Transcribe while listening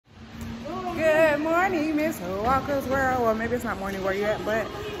morning, Ms.Walkers world. Well, maybe it's not morning where you're at, but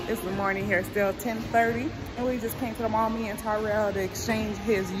it's the morning here, still 10:30. And we just came to the mall, me and Tyrell, to exchange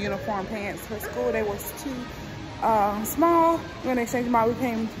his uniform pants for school. They was too small. We're gonna exchange them out. We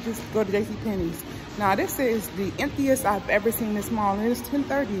came to just go to JcPenny's. Now, this is the emptiest I've ever seen this mall, and it's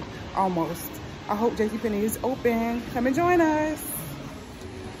 10:30 almost. I hope JcPenny is open. Come and join us.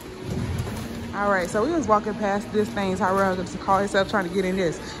 All right, so we was walking past this thing. Tyrell just call himself trying to get in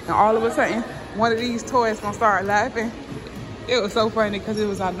this. And all of a sudden, one of these toys gonna start laughing. It was so funny because it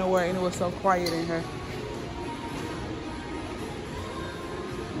was out of nowhere and it was so quiet in here.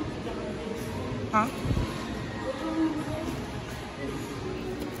 Huh?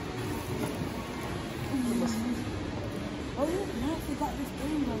 Oh, yeah, I forgot this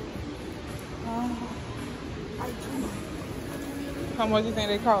thing though. How much do you think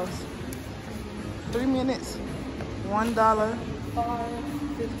they cost? 3 minutes, $1, 5,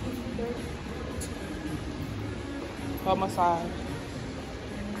 15, 30. for massage.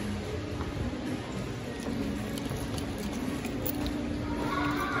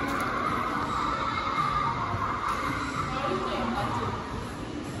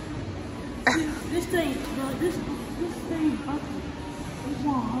 This thing, bro, this thing, this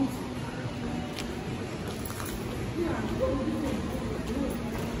one,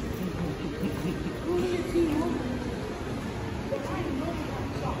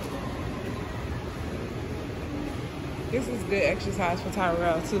 This is good exercise for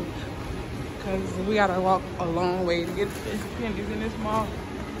Tyrell too, because we gotta walk a long way to get to JcPenny's in this mall.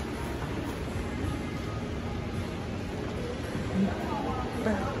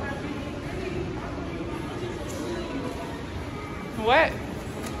 What?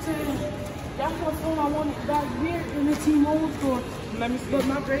 That's the phone I wanted back here in the T-Mobile store. Let me see. But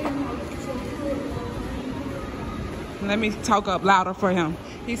my brain. Let me talk up louder for him.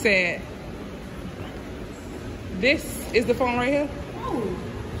 He said, this is the phone right here? Oh.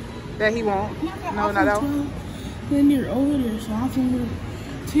 That he won't? No, not that one. Then they're over there, so I'm from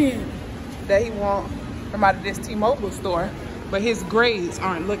 10. That he won't from out of this T-Mobile store, but his grades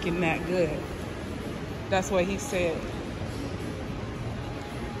aren't looking that good. That's what he said.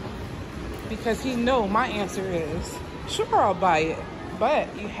 Because he know my answer is, sure, I'll buy it, but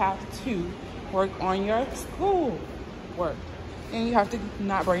you have to work on your school work. And you have to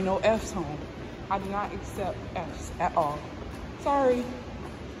not bring no F's home. I do not accept F's at all. Sorry.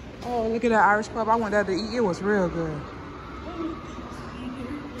 Oh, look at that Irish pub. I went there to eat. It was real good.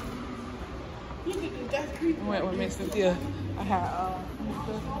 I went with Miss Cynthia. I had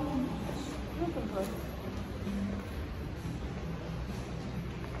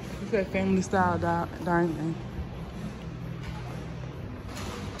it's that family style dining thing.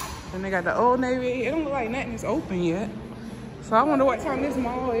 And they got the Old Navy. It don't look like nothing is open yet. So I wonder what time this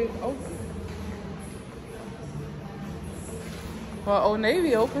mall is open. Well, Old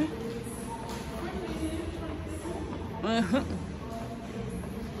Navy open.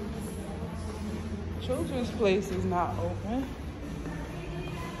 Children's place is not open.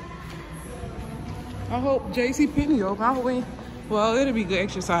 I hope JcPenny open. I hope well, it'll be good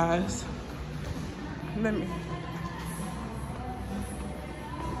exercise. Let me.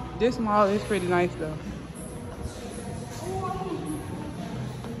 This mall is pretty nice though.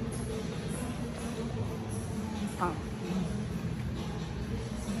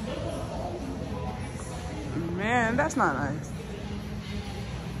 Man, that's not nice.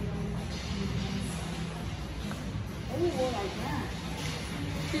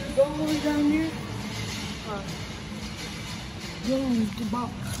 See the gold down there? The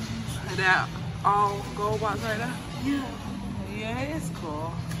box. That all gold box right there? Yeah. Yeah, it's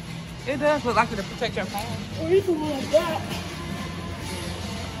cool. It does look like it'll protect your phone. Or you can look like that.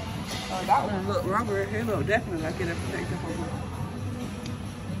 That one look rubber. It look definitely like it'll protect your phone.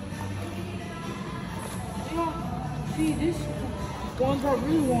 See, this ones I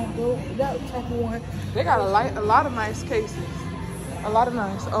really want though, that type of one. They got a lot of nice cases. A lot of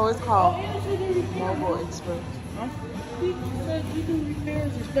nice. Oh, it's called Mobile Express. Huh? It says you do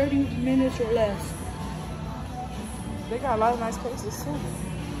repairs in 30 minutes or less. They got a lot of nice cases too.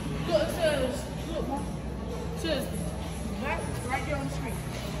 Look, it says, look, Mom. It says back right there on the screen.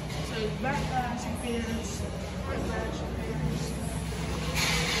 It says backlash repairs, front lash repairs.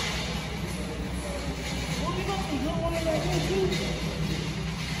 What we got? You don't want to like that too?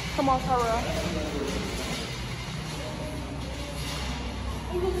 Come on, Tyrell.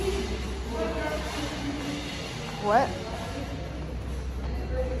 What?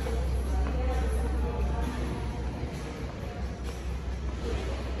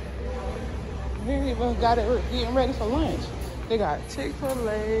 Here people got it getting ready for lunch. They got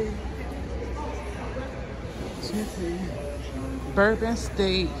Chick-fil-A. Bourbon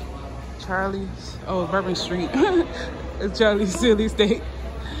Steak, Charlie's, oh, Bourbon Street. It's Charlie's Silly Steak.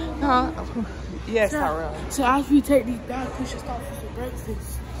 Yes, Tyrell. So after we take these back, we should stop for some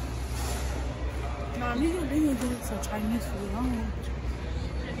breakfast. Nah, they gonna get some Chinese food. I don't want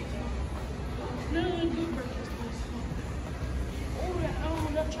breakfast. Oh,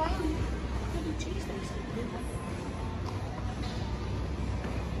 that Charlie. Look at the cheesesteaks.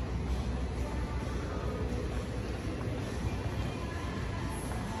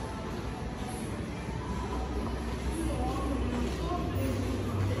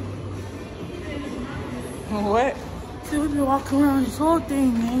 What? See, we've been walking around this whole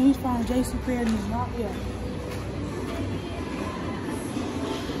thing, man. He's found JcPenny's not yet.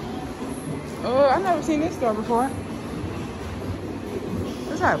 Oh, I've never seen this store before.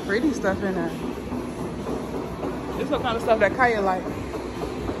 There's a lot of pretty stuff in there. This what kind of stuff that Kaya like.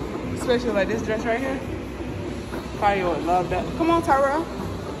 Especially like this dress right here. Kaya would love that. Come on, Tyrell.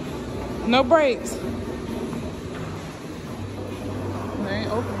 No brakes. They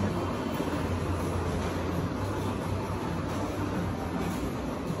ain't open.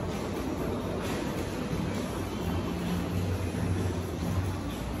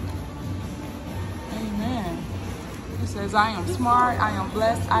 It says, I am smart, I am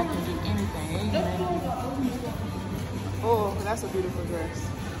blessed, I can do anything. Amen. Oh, that's a beautiful dress.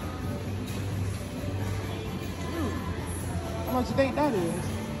 How much do you think that is?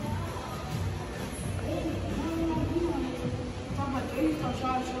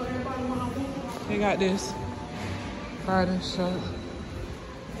 They got this Friday shirt.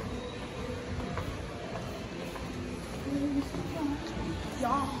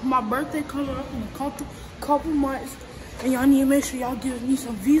 Y'all, my birthday coming up in a couple months. And y'all need to make sure y'all give me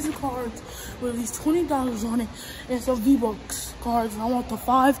some Visa cards with at least $20 on it and some V-Bucks cards. I want the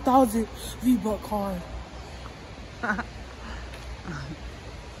 5,000 V-Buck card. And in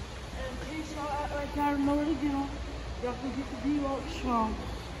case y'all act like y'all remember the deal, y'all can get the V-Bucks from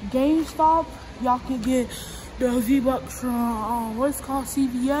GameStop. Y'all can get the V-Bucks from what's called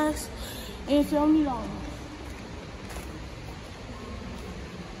CVS and $70.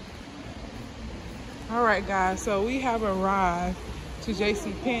 All right, guys, so we have arrived to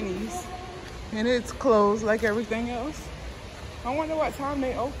JcPenny's and it's closed like everything else. I wonder what time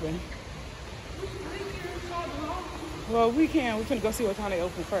they open. Well, we finna go see what time they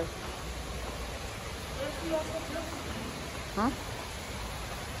open first. Huh?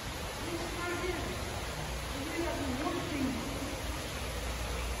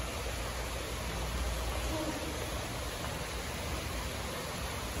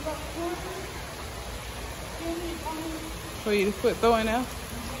 For you to put throw in there?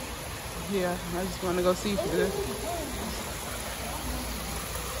 Yeah, I just want to go see for this.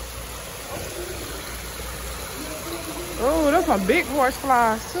 Oh, there's some big horse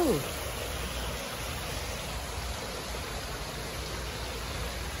flies too.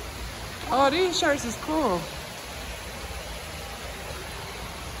 Oh, these shirts is cool.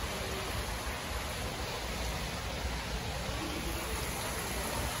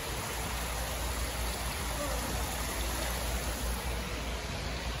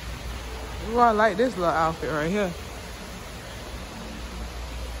 Oh, I like this little outfit right here.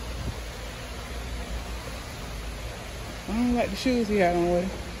 I don't like the shoes he had on with it.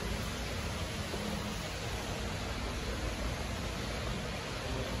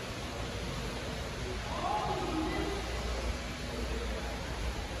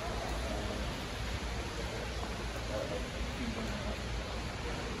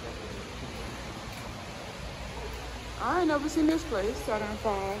 I ain't never seen this place, Southern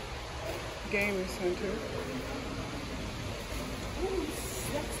 5 Gaming Center.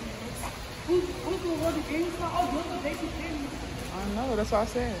 Who's gonna run the game? Oh, look at JcPenny. I know, that's what I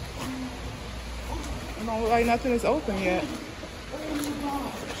said. It don't look like nothing is open yet. Oh my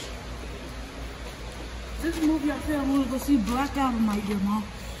gosh. This movie I said I'm gonna go see Black Adam right there, Mom.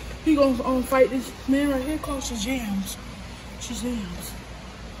 He gonna fight this man right here called Shazams. Shazams.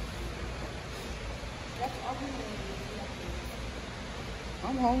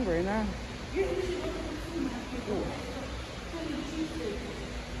 I'm hungry now.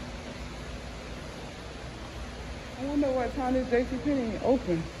 I wonder what time is JcPenny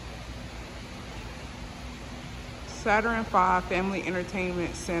open. Saturn 5 Family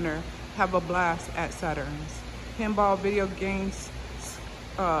Entertainment Center. Have a blast at Saturn's. Pinball, video games,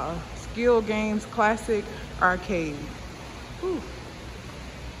 skill games, classic, arcade. Whew.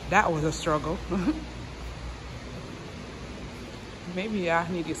 That was a struggle. Maybe I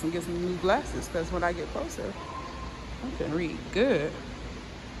need to get some new glasses because when I get closer, I can read good.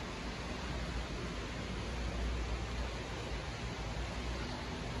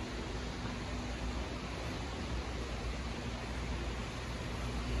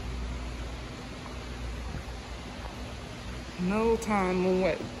 no time on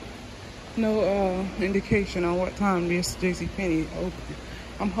what, no indication on what time this JcPenny open.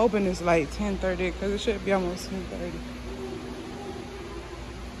 I'm hoping it's like 10:30 because it should be almost 10:30.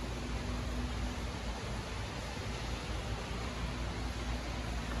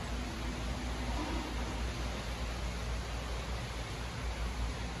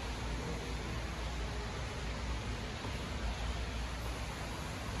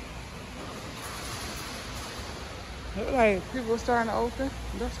 Look like people are starting to open.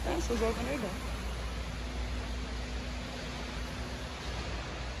 The Spencer's open there.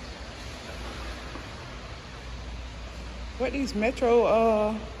 What these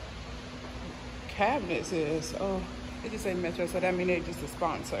Metro cabinets is? Oh, it just say Metro, so that means they're just a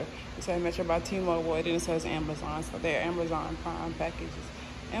sponsor. It says Metro by T-Mobile, and it says Amazon, so they're Amazon Prime packages.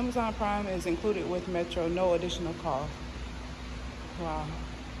 Amazon Prime is included with Metro, no additional cost. Wow.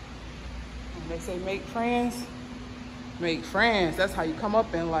 And they say make friends. Make friends. That's how you come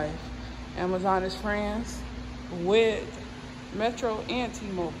up in life. Amazon is friends with Metro and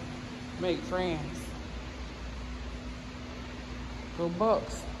T-Mobile. Make friends. Go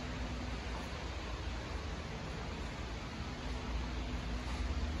Bucks.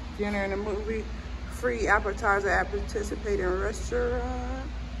 Dinner in a movie. Free appetizer at participating restaurant.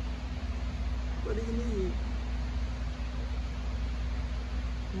 What do you need?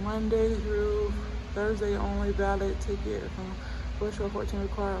 Monday through Thursday only, valid ticket from Westshore 14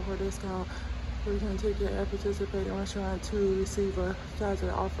 required for discount. Return ticket at participating restaurant to receive a appetizer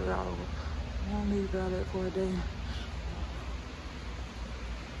offer hour. Only valid for a day.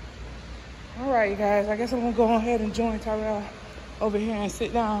 All right, you guys, I guess I'm gonna go ahead and join Tyrell over here and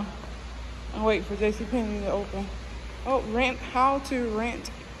sit down and wait for JcPenny to open. Oh, how to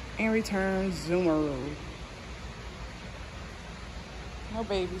rent and return Zoomeroo. No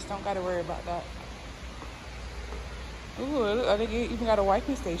babies, don't gotta worry about that. Ooh, they even got a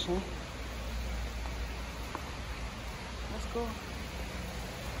wiping station. Let's go.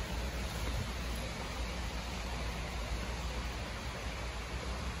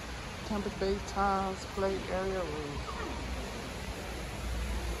 Campus-based tiles, play area room.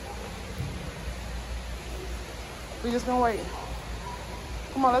 We just gonna wait.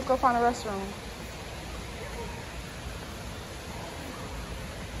 Come on, let's go find a restroom.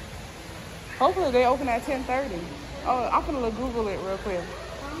 Hopefully they open at 10:30. Oh, I'm finna look Google it real quick.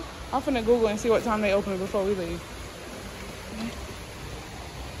 I'm finna Google and see what time they open before we leave.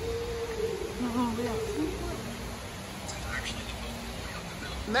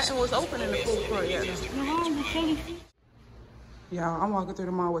 Nothing was open in the food court yet. Y'all, I'm walking through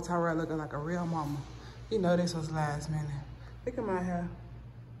the mall with Tyrell looking like a real mama. You know this was last minute. Look at my hair.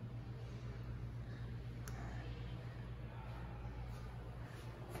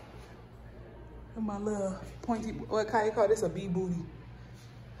 And my little pointy, what kind you call this, a bee booty.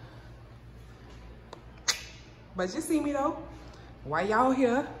 But you see me though, while y'all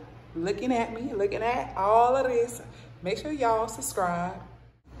here looking at me, looking at all of this, make sure y'all subscribe.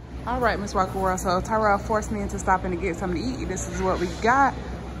 All right, Ms. Walker World, so Tyrell forced me into stopping to get something to eat. This is what we got.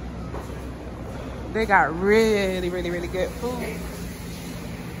 They got really, really, really good food.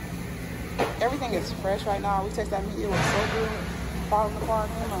 Everything is fresh right now. We tasted that meat, it was so good. Falling apart,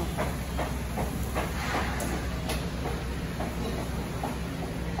 come on.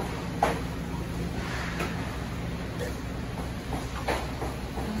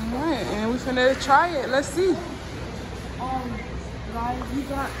 And we finna try it. Let's see. Guys, we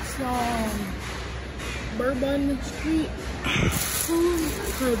got some Bourbon Street food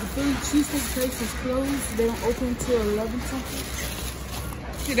because the Philly cheesesteak place is closed. They don't open until 11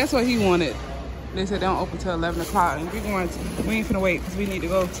 something. See, that's what he wanted. They said they don't open till 11 o'clock, and we ain't finna wait because we need to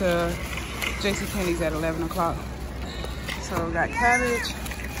go to JcPenny's at 11 o'clock. So we got cabbage,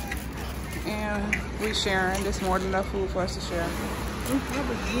 and we sharing. There's more than enough food for us to share.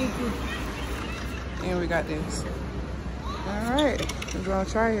 And we got this. All right, we're gonna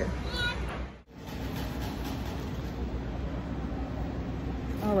try it.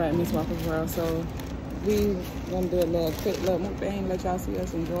 All right, Ms.Walkers World. So we gonna do a little quick little mukbang, let y'all see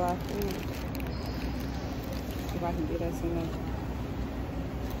us enjoy our food. If I can get us in there.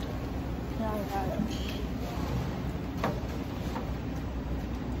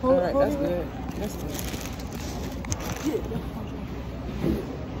 All right, that's good. That's good.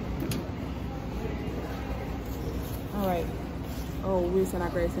 All right. Oh, we send our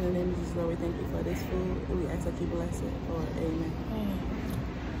grace in the name of Jesus, Lord. We thank you for this food. We ask that you bless it, Lord. Amen.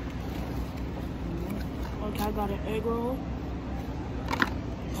 Okay, I got an egg roll.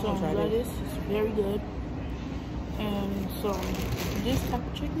 Some lettuce. It's very good. And some this type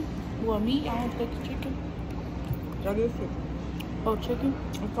of chicken. Well, meat. I don't take the chicken. Try this chicken. Oh, chicken?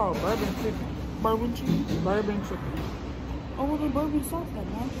 It's called bourbon chicken. Bourbon chicken? Bourbon chicken. Oh, what the bourbon sauce at,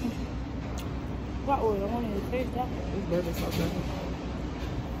 man? That way, I wanted to taste that. It's bourbon sauce right here.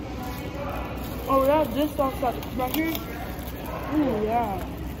 Oh, yeah, this sauce right here? Ooh, yeah.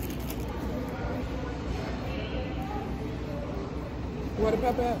 What a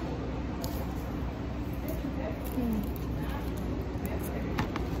pepper at?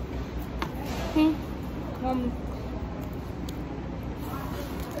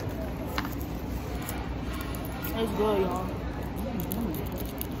 It's good, y'all.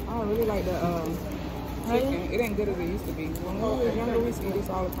 I don't really like the chicken. It ain't good as it used to be. When we were younger, we used to eat this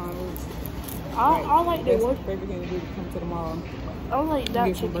all the time. I like the that's one. the favorite thing to do to come to the mall. I like that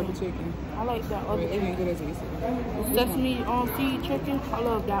Get some chicken. burger chicken. I like that other It chicken. ain't good as it used to be. The sesame seed chicken. I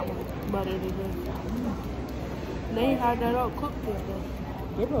love that one better than this. They ain't had that all cooked yet though.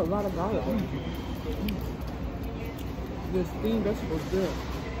 They put a lot of garlic in. The steamed vegetables good.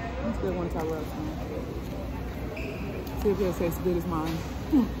 I'm still going to Tyrell some. See if it'll taste good as mine.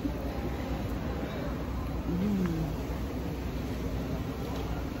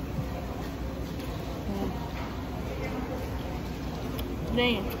 They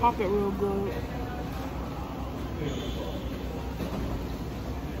ain't chop it real good.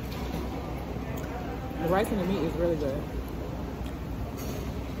 The rice and the meat is really good.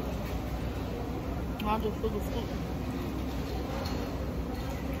 I just feel the steak.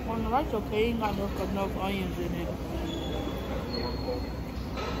 When the rice okay, ain't got enough onions in it.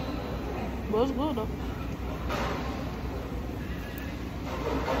 But it's good though.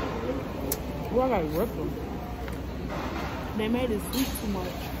 Well, I gotta rip them. They made it sweet too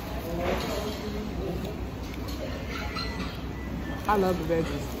much. I love the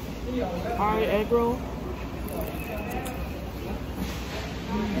veggies. Alright, egg roll.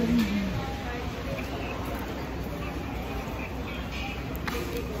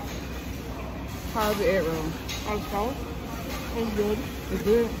 How's the egg roll? Our sauce. It's good. It's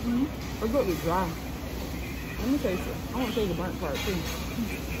good? It's good, it's dry. Let me taste it. I want to taste the burnt part too.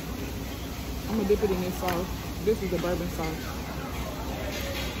 I'm gonna dip it in this sauce. This is the bourbon sauce.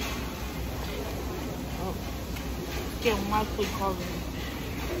 Oh. Get nicely covered.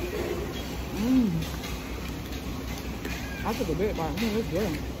 I took a bit bite. It's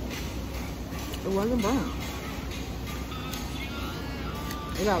good. It wasn't burnt.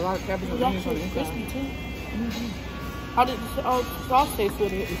 It got a lot of peppers and onions on the inside. Crispy too. How did the sauce taste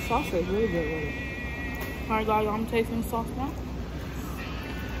with it? The sauce tastes really good with it. Alright guys, I'm tasting the sauce now.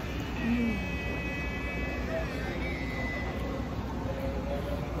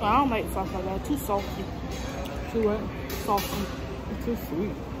 I don't like sauce like that. Too salty. Too what? Salty. It's too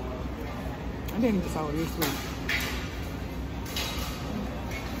sweet. I didn't even saw it this sweet.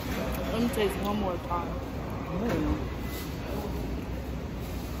 Let me taste one more time.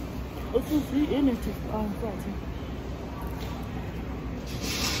 It's too sweet and it's too salty.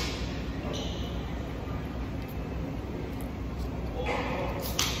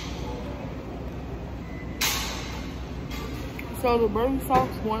 So the bourbon sauce,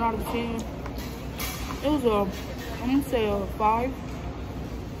 1 out of 10. It was I'm gonna say a 5.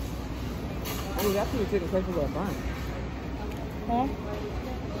 Oh, that's what chicken tastes like burnt. Huh?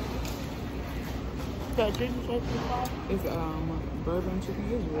 That chicken tastes like 5? It's bourbon chicken.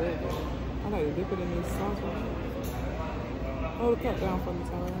 It's really good. I like to dip it in this sauce. Hold the cup down for me,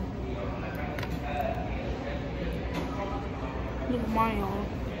 Tyrell. Look at mine, y'all.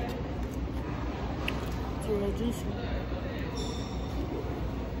 It's real juicy.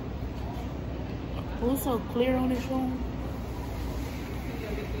 Oh, it's so clear on this one.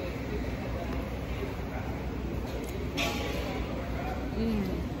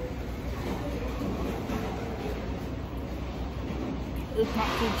 It's not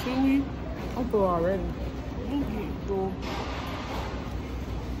too chewy. I'm full already. Cool.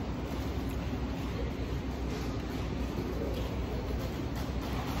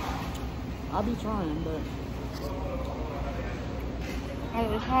 I'll be trying, but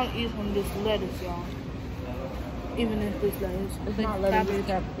It's hard to eat from this lettuce, y'all. Even if this lettuce. it's not lettuce, it's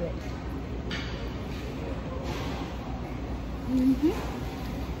cabbage.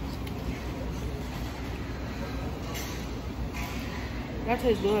 That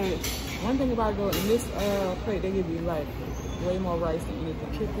tastes good. One thing about though, in this plate, they give you like way more rice than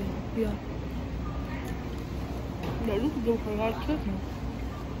anything. Chicken. Yeah. Yeah, this is good for like chicken.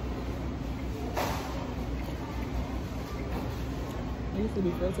 It used to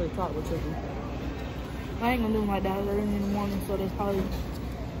be filled to the top with chicken. I ain't gonna do like that early in the morning, so they probably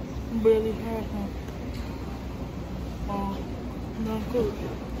barely have some. Not good.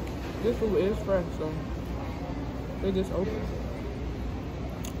 This food is fresh, so they just open.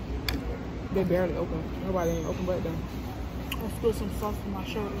 They barely open. Nobody ain't open but them. Let's put some sauce in my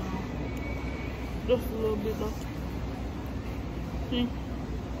shirt now. Just a little bit though. See?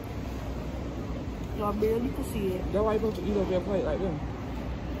 Y'all barely can see it. That's why you supposed to eat off your plate like this.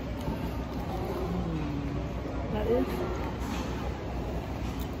 That is.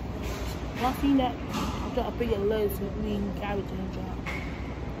 Y'all seen that? I'm trying to pick your legs with me and cabbage in the jar.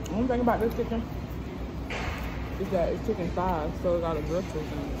 The only thing about this chicken is that it's chicken thighs, so it got a bristles in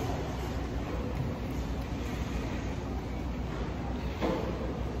it.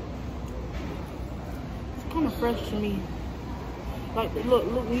 It's kind of fresh to me. Like, look,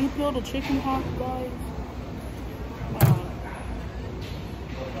 when you peel the chicken half, guys.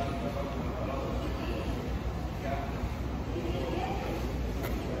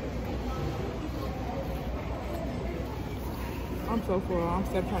 I'm so full. I'm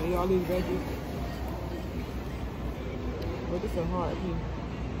still trying to eat all these veggies. But this is a hard piece.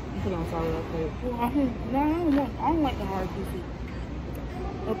 You put it on top of that plate. Well, I don't like the hard pieces.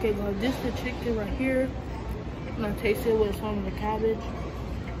 Okay, guys, this is the chicken right here. I'm gonna taste it with some of the cabbage.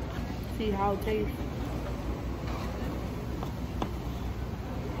 See how it tastes.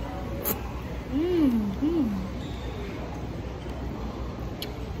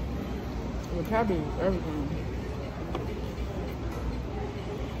 The cabbage is everything.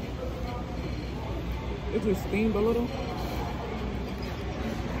 It just steamed a little.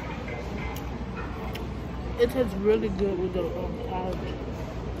 It tastes really good with the cabbage.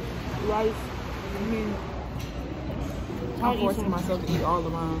 Rice. I mean, I'm forcing myself to eat all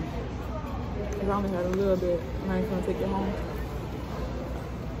of mine. Because I only had a little bit and I ain't gonna take it home.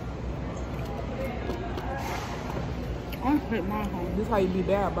 I'm gonna take mine home. This is how you be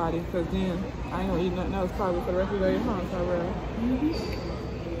bad body, because then I ain't gonna eat nothing else probably for the rest of the day. Huh, Tyrell?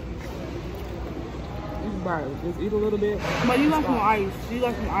 Just eat a little bit. But you got some ice. You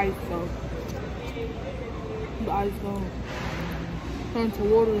got some ice though. The ice gonna turn to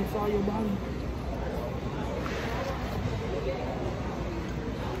water inside your body.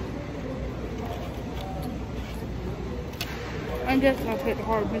 I guess I'll take the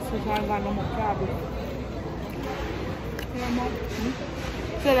hard bits since I ain't got no more cabbage. Yeah, Mom?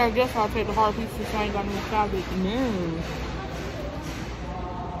 Said I guess I'll take the hard pieces since I ain't got no more cabbage.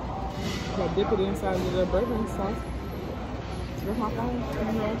 I dip it inside of the bourbon sauce. That's my phone.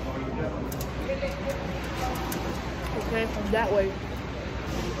 Okay, from that way.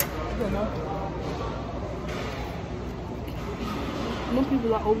 Good enough. Some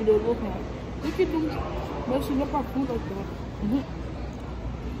people are over there looking like, look at them messing up our food like that.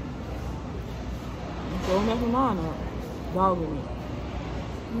 So I'm messing mine up. Dogging it.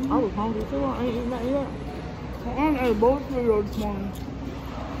 I was hungry too. I ain't eating nothing yet. I ate a bowl of cereal this morning.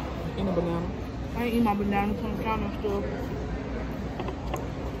 And a banana. I ain't eat my bananas on the counter still.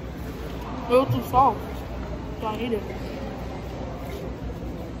 It was too soft, so I ate it.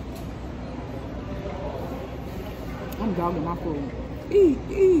 I'm dogging my food. Eat,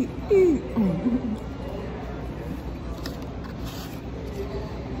 eat, eat.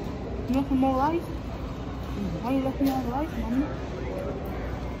 You want some more rice? Why you left me on rice, Mommy?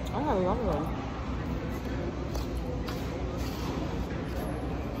 I had a lot of rice.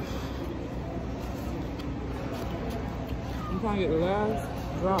 I'm trying to get the last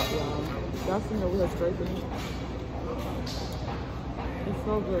drop, y'all. Y'all seen that we have straight in it. It's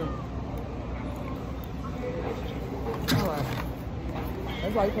so good. Alright.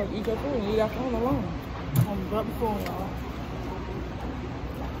 That's why you're supposed to eat your food and eat that phone alone. I'm right before y'all.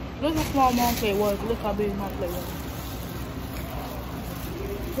 Look how small Mom plate was. Look how big my plate was.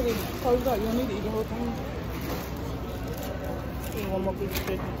 Put it close up. You don't need to eat the whole thing. Eat one more piece of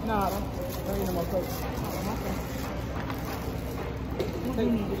chicken. Nah, don't eat no more plate. You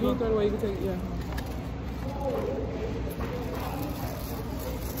can throw it away, you can take it, yeah.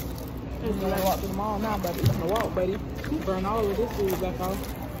 You're gonna walk through the mall now, buddy. You're gonna walk, buddy. Burn all of this food back off.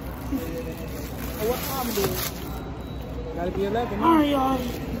 So what time it is? Gotta be 11 now. Alright, y'all.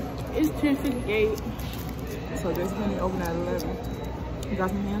 It's 10:58. So JcPenny open at 11. You got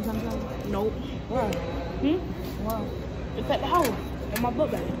some hand sanitizer? Nope. Why? Why? It's at the house. In my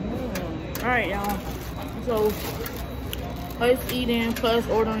book bag. Alright, y'all. So, us eating plus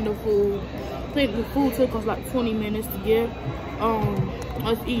ordering the food. I think the food took us like 20 minutes to get.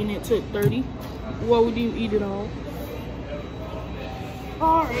 Us eating it took 30. Well, we didn't eat it all.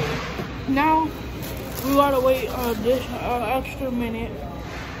 Alright. Now, we gotta wait this extra minute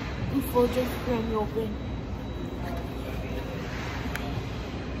before JcPenny open.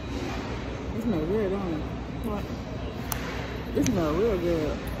 It smells weird, don't it? What? It smells real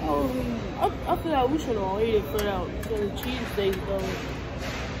good. Oh, I feel like we should have waited for the cheese steak though.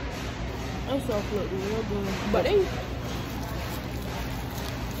 That stuff look real good. But they,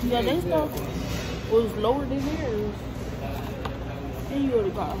 yeah, they stuff was lower than theirs. And you already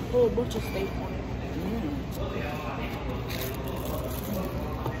got a whole bunch of steak on it.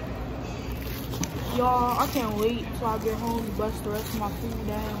 Y'all, I can't wait till I get home to bust the rest of my food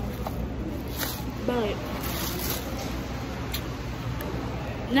down. But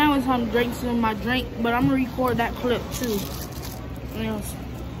now it's time to drink some of my drink, but I'm gonna record that clip too. Yes.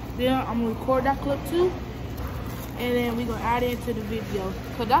 Yeah, I'm gonna record that clip too, and then we're gonna add it into the video.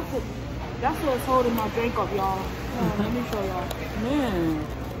 Cause that's what's holding my drink up, y'all. Let me show y'all. Man.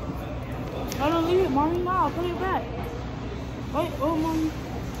 No, don't leave it, mommy. No, put it back. Wait, oh, mommy.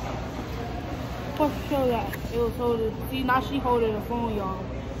 Supposed to show that it was holding. See, now she holding the phone, y'all.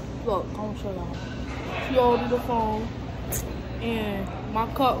 Look, I'm gonna show y'all. She holding the phone, and my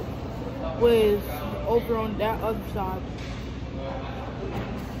cup was over on that other side.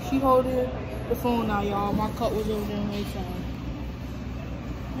 She holding the phone now, y'all. My cup was over there on the side.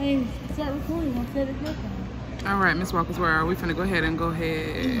 Hey, start recording. I said it's recording. All right, Ms. Walkers, where are we finna go ahead and go on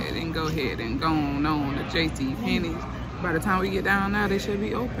to JcPenny's. By the time we get down now, they should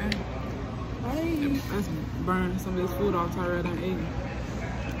be open. Hey. Let's burn some of this food off Tyrell and I.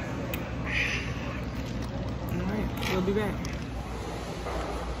 All right, we'll be back.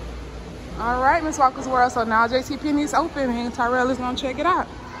 All right, Ms. Walkers World. So now JcPenny's open and Tyrell is gonna check it out.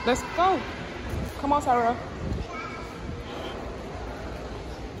 Let's go. Come on, Tyrell.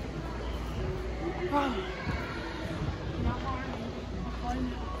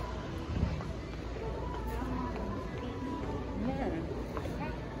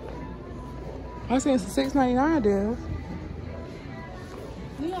 I seen some $6.99 deals.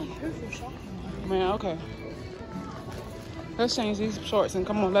 We are here for shopping. Man, okay. Let's change these shorts and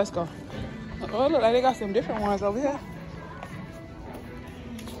come on, let's go. Oh, look like they got some different ones over here.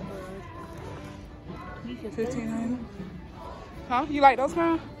 $15.99. Huh? You like those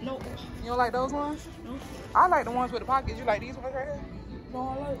kind? Nope. You don't like those ones? Nope. I like the ones with the pockets. You like these ones right here? No,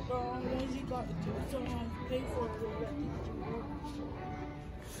 I like the ones you got to pay for it.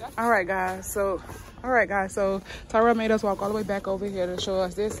 All right, guys. So Tyrell made us walk all the way back over here to show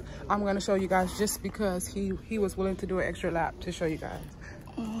us this. I'm gonna show you guys just because he was willing to do an extra lap to show you guys.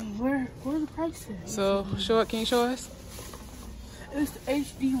 Where the prices? So can you show us? It's the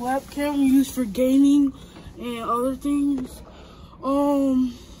HD webcam used for gaming and other things.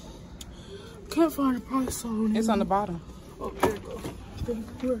 Can't find the price on it. It's on the bottom. Oh, there it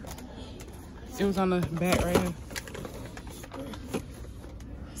goes. It was on the back right here.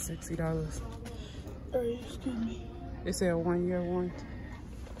 $60. Alright, excuse me. It said 1 year warranty.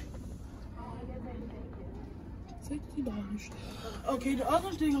 $60. Okay, the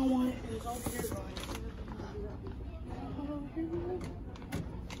other thing I want is over here.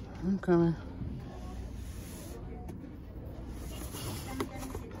 I'm coming.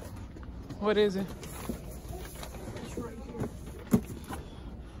 What is it? It's right here.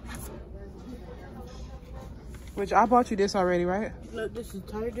 Which I bought you this already, right? Look, this is a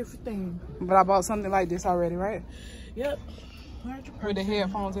totally different thing. But I bought something like this already, right? Yep. With the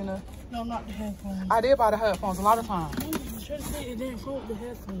headphones in there. No, not the headphones. I did buy the headphones a lot of times. I was trying to say it didn't come with the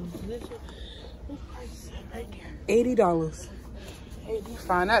headphones. This price right there. $80.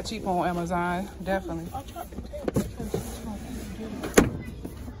 Find that cheap on Amazon, definitely. I tried to tell you.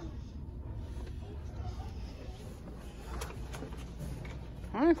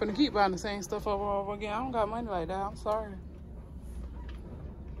 I ain't finna keep buying the same stuff over and over again. I don't got money like that. I'm sorry.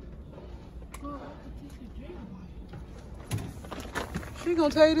 She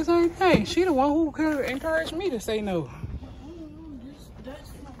gonna tell you the same thing. She the one who could encourage me to say no.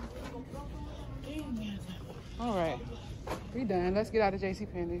 All right, we done. Let's get out of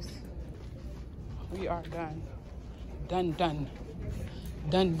JcPenny's. We are done. Done. Done.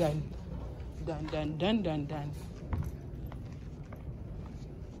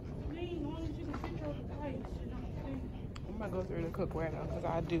 I'm gonna go through the cookware though, because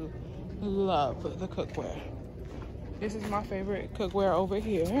I do love the cookware. This is my favorite cookware over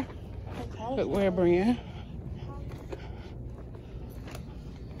here. Cookware brand.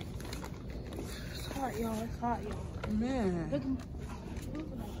 It's hot, y'all. It's hot, y'all. Man. Look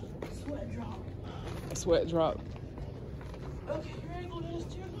at sweat drop. A sweat drop. Okay, you ready to go to this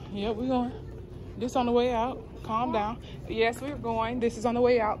too? Yep, we're going. This on the way out. Calm down. Yes, we're going. This is on the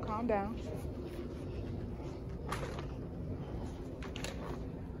way out. Calm down.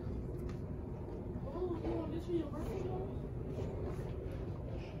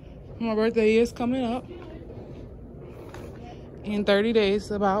 My birthday is coming up in 30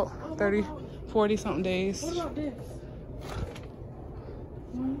 days, about 30, 40 something days. What about this?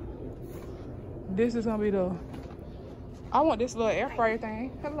 this is gonna be the, I want this little air fryer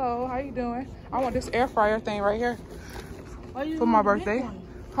thing. Hello, how you doing? I want this air fryer thing right here for my birthday.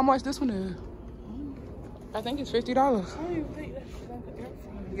 How much this one is? I think it's $50. I don't even think that's like an air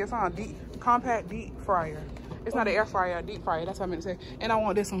fryer. It's on a deep, compact deep fryer. It's not an air fryer, a deep fryer. That's what I meant to say. And I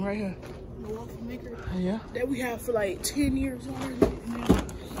want this one right here. The waffle maker. Yeah. That we have for like 10 years already. And then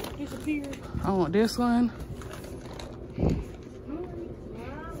disappeared. I want this one.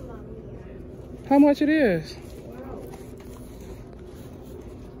 How much it is?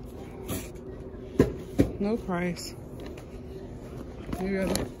 No price. They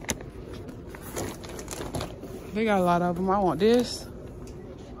got a lot of them. I want this.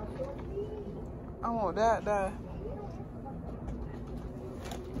 I want that.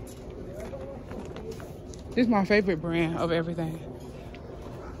 This is my favorite brand of everything.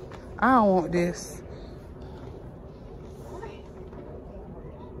 I don't want this.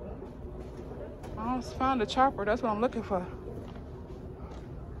 I just found a chopper. That's what I'm looking for.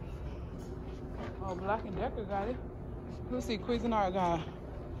 Oh, Black & Decker got it. Let's see, Cuisinart got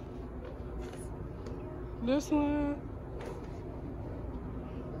this one.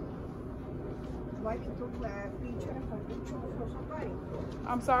 Why you took a picture of you chose for somebody?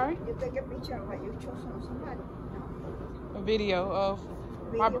 I'm sorry? You take a picture of what you chose for somebody? No. A video of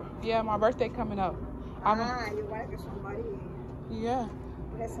my birthday coming up. You want to get somebody Yeah.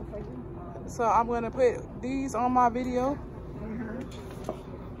 present for you? So I'm gonna put these on my video.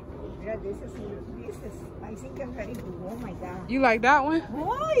 Yeah, this is, I think I'm very good. Oh my God. You like that one?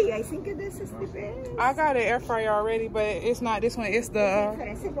 Boy, I think this is the best. I got an air fryer already, but it's not this one. It's the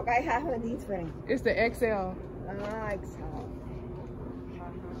Different, because I have a different. it's the XL. XL.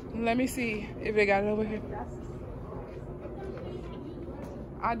 Let me see if they got it over here.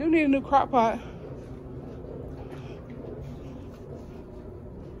 I do need a new crock pot.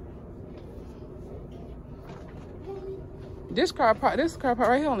 This crock pot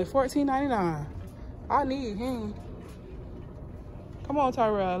right here only $14.99. I need him. Come on,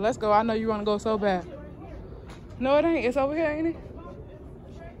 Tyrell, let's go. I know you want to go so bad. No, it ain't. It's over here, ain't it?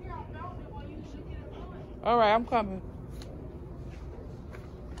 All right, I'm coming.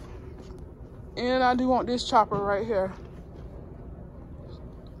 And I do want this chopper right here.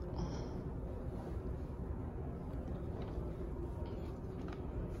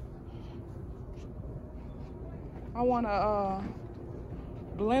 I want a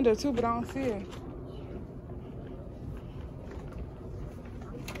blender too, but I don't see it.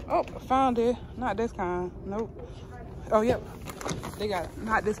 Oh, found it. Not this kind. Nope. Oh, yep. They got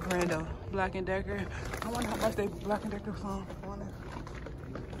not this brand though. Black & Decker. I wonder how much they Black & Decker from. I wonder.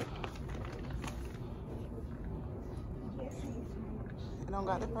 It don't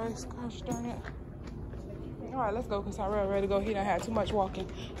got the price. Gosh darn it. All right, let's go because Tyrell ready to go. He done had too much walking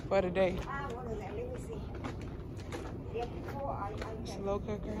for the day. Slow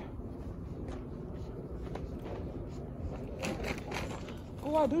cooker.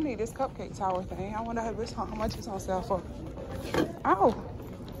 Oh, I do need this cupcake tower thing. I wonder how much it's on sale for. Ow.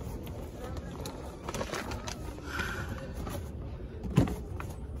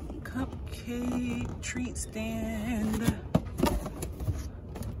 Cupcake treat stand.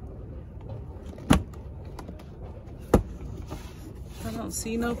 I don't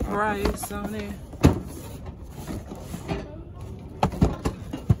see no price on it.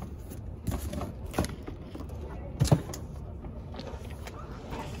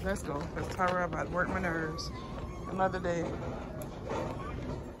 Let's go, because Tyrell about to work my nerves. Another day.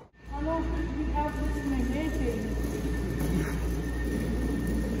 I know we have this in my man cave.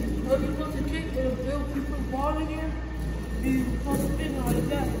 If you want to take it, if you put ball in here, you put a spin on it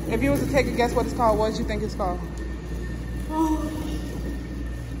back. If you was to take a guess what it's called, what do you think it's called? Oh.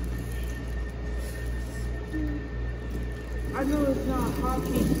 I know it's not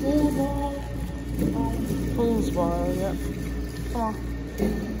hockey, pool ball. Foosball, yep. Come on.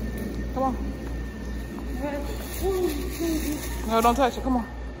 Come on. No, don't touch it. Come on.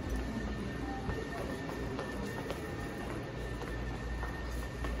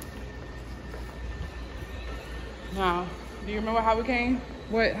 Now, do you remember how we came?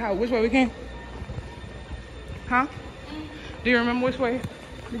 Which way we came? Huh? Do you remember which way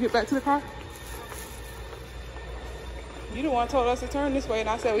to get back to the car? You the one told us to turn this way, and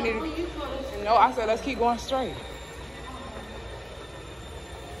I said we need to. No, I said let's keep going straight.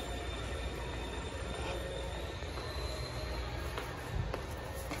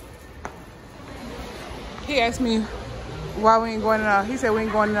 He asked me why we ain't going in there. He said we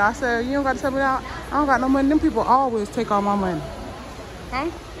ain't going in there. I said, you don't got to tell me that. I don't got no money. Them people always take all my money. Huh?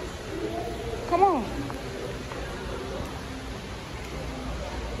 Come on.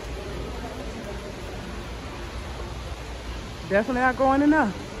 Definitely not going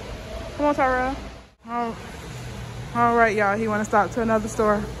enough. Come on, Tyrell. All right, y'all. He want to stop to another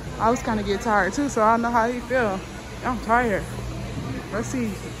store. I was kind of getting tired too, so I don't know how he feel. I'm tired. Let's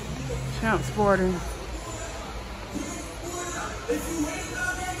see. Champ Sporting.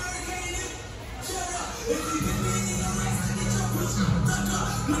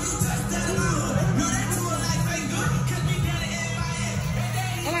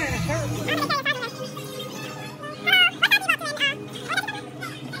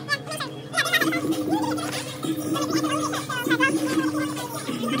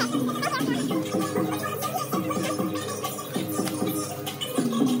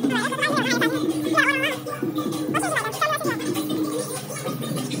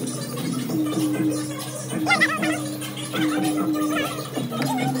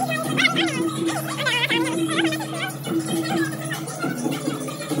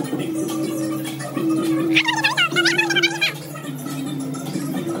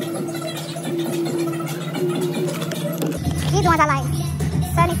 These ones I like.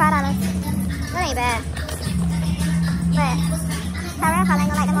 $75. That ain't bad. But Tyrell probably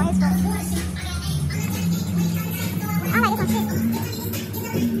ain't gonna like them on his foot. I like this one too.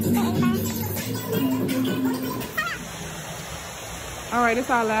 All right, this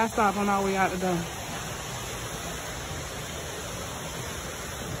is our last stop on our way out the door.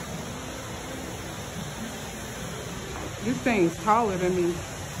 This thing's taller than me.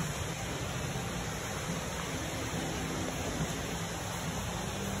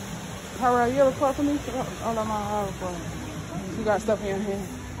 Tyrell, you ever caught for me? Oh, no, my you got stuff in your hand.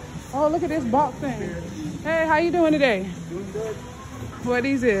 Oh, look at this box thing. Hey, how you doing today? Doing good. What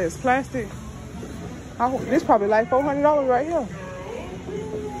these is? Plastic? This probably like $400 right here.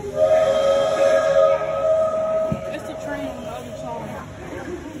 It's the train on the other side.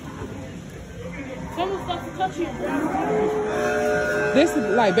 Some of the stuff to touch here, bro. This is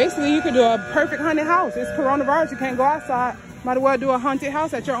like, basically you could do a perfect haunted house. It's coronavirus, you can't go outside. Might as well do a haunted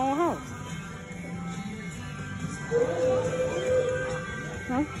house at your own house.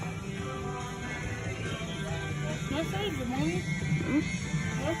 Huh? What side is it, mommy?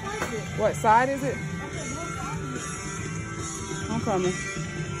 What side is it? What side is it? I'm coming.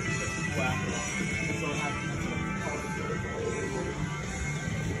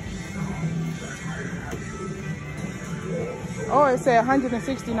 Oh, it said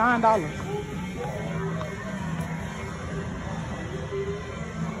 $169.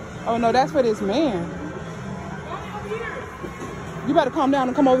 Oh no, that's for this man. You better calm down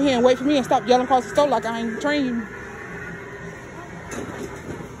and come over here and wait for me and stop yelling across the store like I ain't trained you.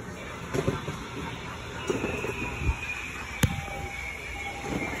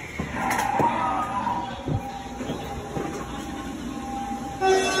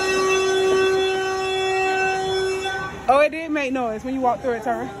 Oh, it did make noise when you walked through it,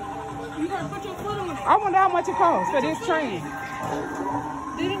 Tara. You gotta put your foot on it. I wonder how much it costs for this train.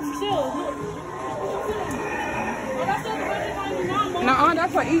 They didn't sell. Look. Oh, that's $199, Mom. Nuh-uh,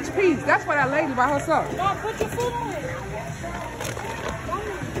 that's for each piece. That's for that lady by herself. Mom, put your foot on it.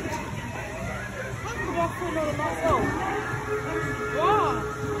 I can put my foot on it myself. Wow.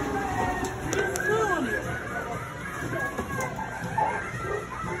 Put your foot on it.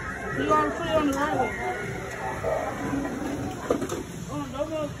 You gotta put it on the right way. Oh, don't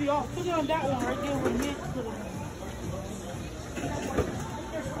go see off. Put it on that one right there where you put it on.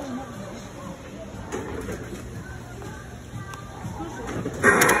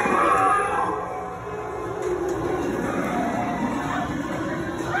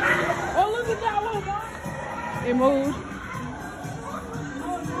 Oh, look at that one, Mom. It moved.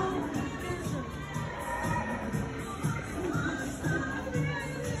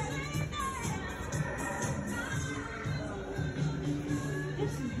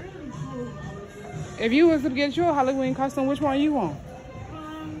 If you was to get your Halloween costume, which one you want?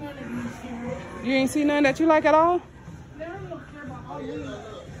 You ain't see none that you like at all?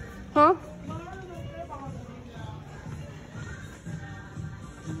 Huh?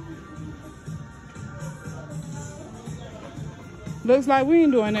 Looks like we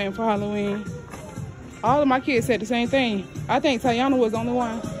ain't doing nothing for Halloween. All of my kids said the same thing. I think Tayana was the only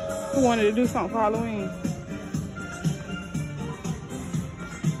one who wanted to do something for Halloween.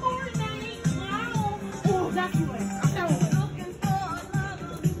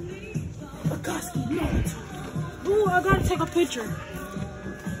 Ooh, I gotta take a picture.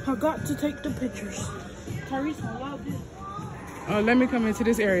 I got to take the pictures. Tyrese, I love this. Oh, let me come into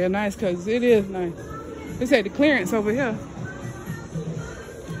this area. Nice, because it is nice. It's at the clearance over here.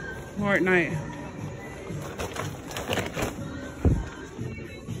 Fortnite.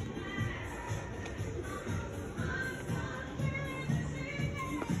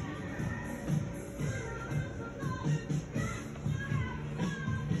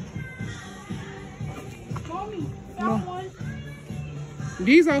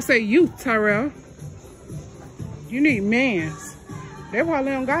 These all say youth, Tyrell. You need men's. They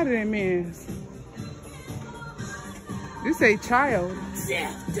probably don't got it in men's. This say child.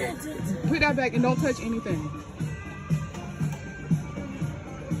 Put that back and don't touch anything.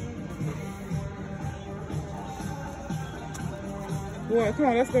 Well, come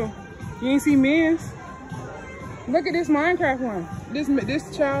on, let's go. You ain't see men's? Look at this Minecraft one.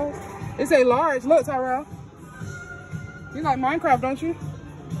 This child. It say large. Look, Tyrell. You like Minecraft, don't you?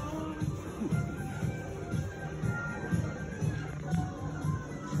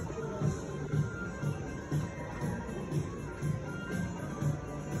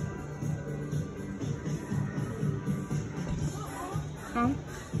 Huh?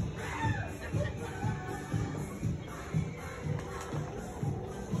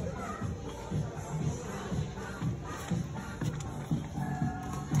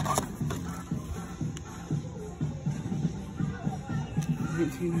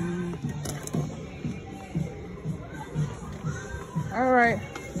 All right.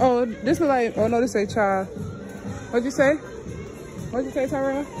 Oh, this is like, oh no, this say child. What'd you say? What'd you say,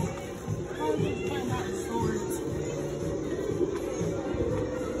 Tyrell?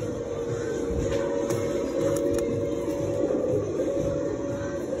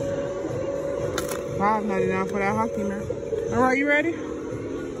 $5.99 for that hockey man. All right, you ready?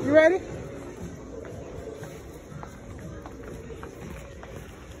 You ready?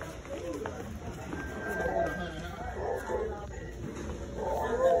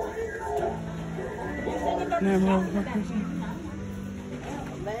 Man,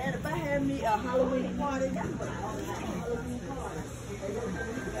 if I had me a Halloween party, that's what I would have. Halloween party.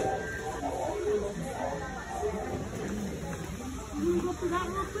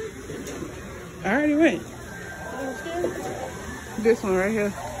 I already went. This one right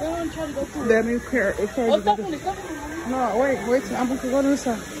here. Let me pair. No, wait. I'm going to go to this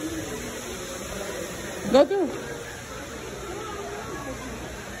side. Go through.